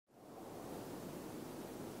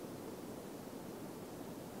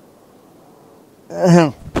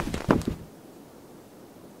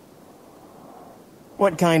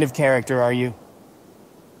What kind of character are you?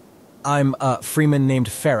 I'm a freeman named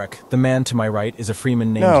Ferric. The man to my right is a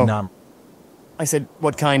freeman named No. Nam. I said,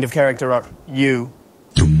 what kind of character are you?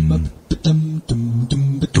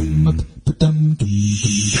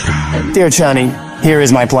 Dear Chani, here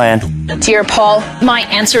is my plan. Dear Paul, my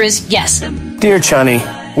answer is yes. Dear Chani,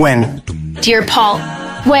 when? Dear Paul,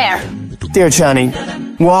 where? Dear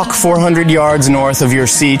Chani, walk 400 yards north of your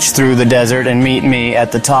siege through the desert and meet me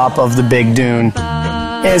at the top of the big dune.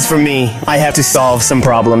 As for me, I have to solve some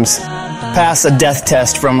problems. Pass a death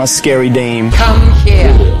test from a scary dame. Come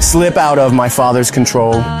here. Slip out of my father's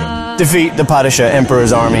control. Defeat the Padishah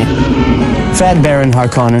Emperor's army. Fat Baron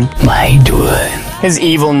Harkonnen. My Dune. His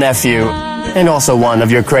evil nephew. And also one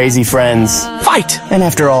of your crazy friends. Fight! And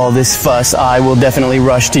after all this fuss, I will definitely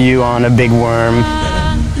rush to you on a big worm.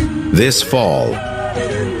 This fall,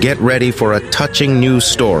 get ready for a touching new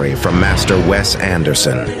story from Master Wes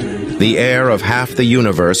Anderson. The heir of half the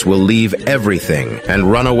universe will leave everything and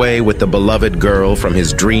run away with the beloved girl from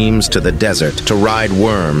his dreams to the desert to ride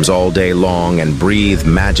worms all day long and breathe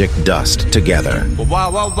magic dust together.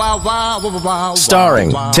 Starring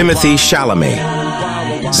Timothy Chalamet,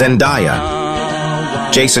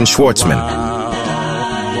 Zendaya, Jason Schwartzman,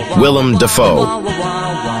 Willem Dafoe,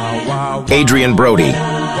 Adrian Brody,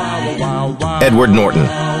 Edward Norton,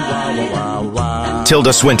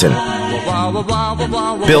 Tilda Swinton,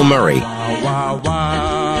 Bill Murray,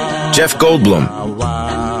 Jeff Goldblum,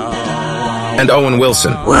 and Owen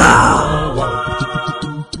Wilson.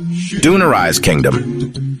 Dunerise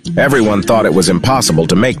Kingdom. Everyone thought it was impossible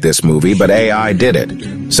to make this movie, but AI did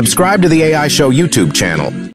it. Subscribe to the AI Show YouTube channel.